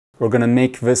We're going to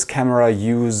make this camera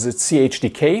use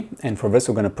CHDK, and for this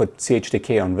we're going to put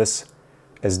CHDK on this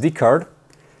SD card.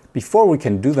 Before we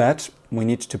can do that, we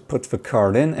need to put the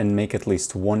card in and make at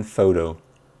least one photo.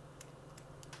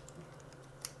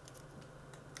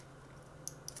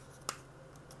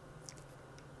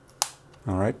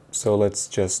 Alright, so let's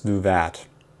just do that.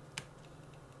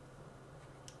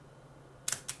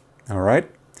 Alright,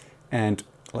 and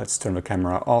let's turn the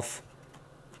camera off,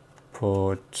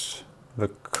 put the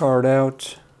card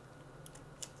out,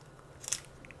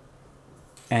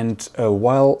 and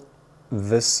while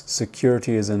this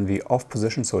security is in the off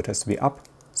position, so it has to be up,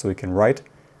 so we can write,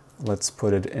 let's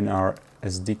put it in our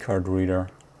SD card reader.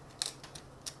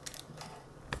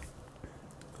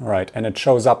 Alright, and it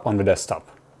shows up on the desktop.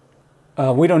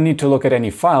 We don't need to look at any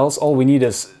files, all we need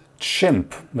is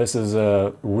Chimp. This is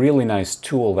a really nice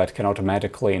tool that can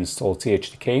automatically install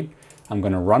CHDK. I'm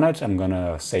going to run it, I'm going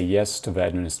to say yes to the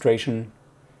administration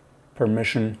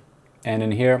permission, and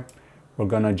in here we're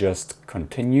going to just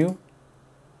continue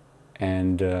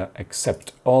and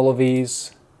accept all of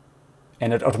these,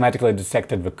 and it automatically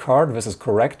detected the card. This is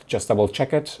correct, just double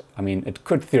check it. I mean, it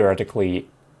could theoretically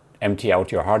empty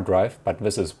out your hard drive, but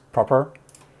this is proper.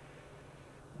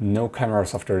 No camera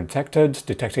software detected.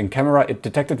 Detecting camera, it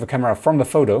detected the camera from the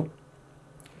photo.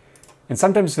 And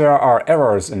sometimes there are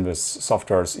errors in this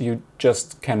software. You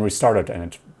just can restart it and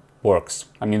it works.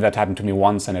 I mean, that happened to me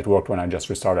once and it worked when I just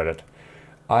restarted it.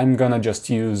 I'm gonna just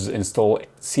install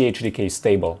CHDK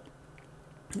stable.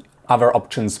 Other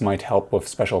options might help with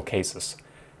special cases,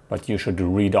 but you should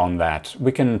read on that.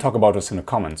 We can talk about this in the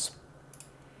comments.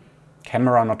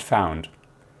 Camera not found.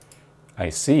 I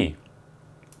see.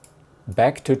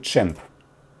 Back to Chimp.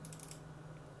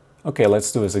 Okay,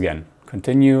 let's do this again.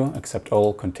 Continue, accept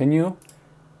all, continue.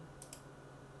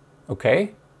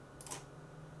 Okay.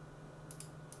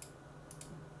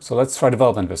 So let's try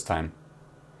development this time.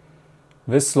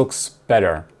 This looks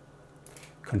better.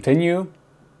 Continue.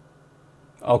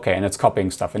 Okay, and it's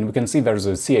copying stuff. And we can see there's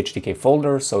a CHDK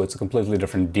folder, so it's a completely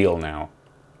different deal now.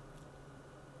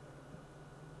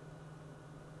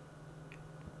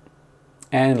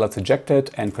 And let's eject it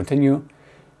and continue.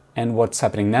 And what's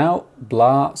happening now?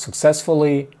 Blah,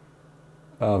 successfully.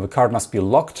 The card must be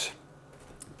locked.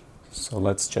 So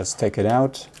let's just take it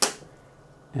out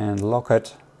and lock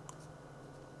it.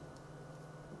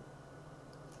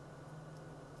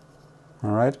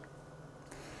 All right.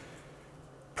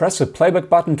 Press the playback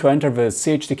button to enter the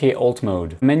CHDK alt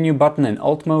mode. Menu button in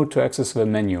alt mode to access the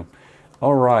menu.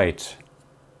 All right.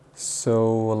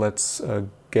 So let's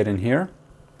get in here,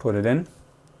 put it in.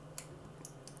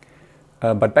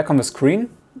 But back on the screen,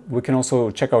 we can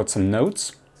also check out some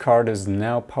notes. Card is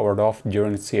now powered off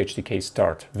during CHDK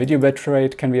start. Video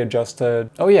bitrate can be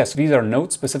adjusted. Oh yes, these are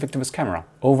notes specific to this camera.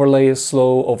 Overlay is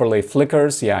slow, overlay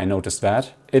flickers. Yeah, I noticed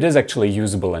that. It is actually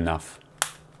usable enough.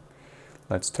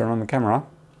 Let's turn on the camera.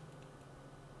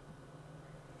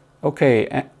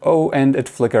 Okay, oh, and it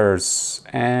flickers.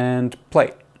 And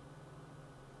play.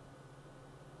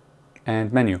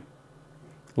 And menu.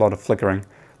 A lot of flickering.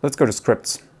 Let's go to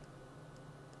scripts.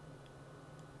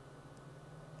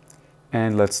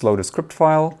 And let's load a script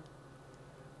file.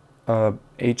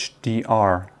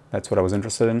 HDR, that's what I was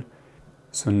interested in.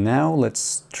 So now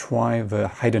let's try the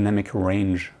high dynamic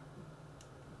range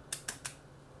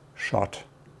shot.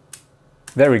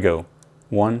 There we go.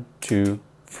 1, 2,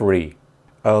 3.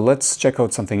 Let's check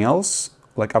out something else,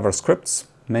 like other scripts.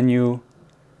 Menu,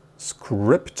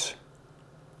 script,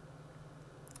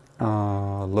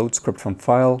 load script from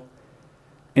file,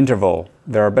 interval.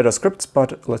 There are better scripts,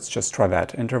 but let's just try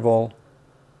that. Interval.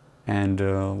 And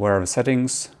where are the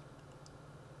settings?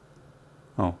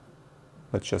 Oh,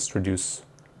 let's just reduce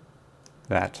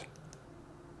that.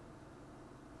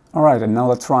 All right, and now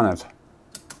let's run it.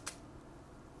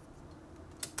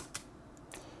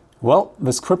 Well,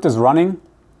 the script is running.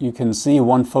 You can see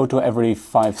one photo every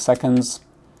 5 seconds.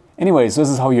 Anyways, this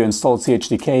is how you install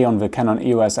CHDK on the Canon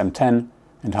EOS M10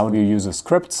 and how you use the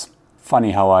scripts.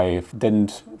 Funny how I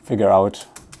didn't figure out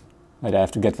that I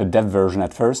have to get the dev version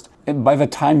at first. And by the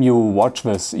time you watch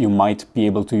this, you might be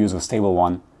able to use a stable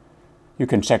one. You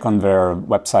can check on their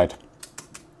website.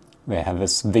 They have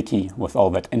this wiki with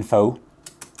all that info.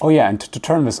 Oh yeah, and to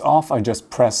turn this off, I just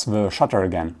press the shutter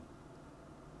again.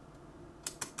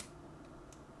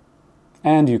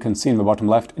 And you can see in the bottom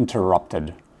left,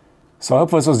 interrupted. So I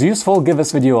hope this was useful. Give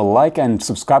this video a like and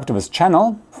subscribe to this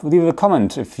channel. Leave a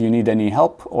comment if you need any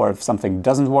help or if something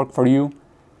doesn't work for you.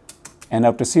 And I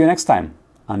hope to see you next time.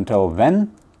 Until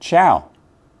then, ciao!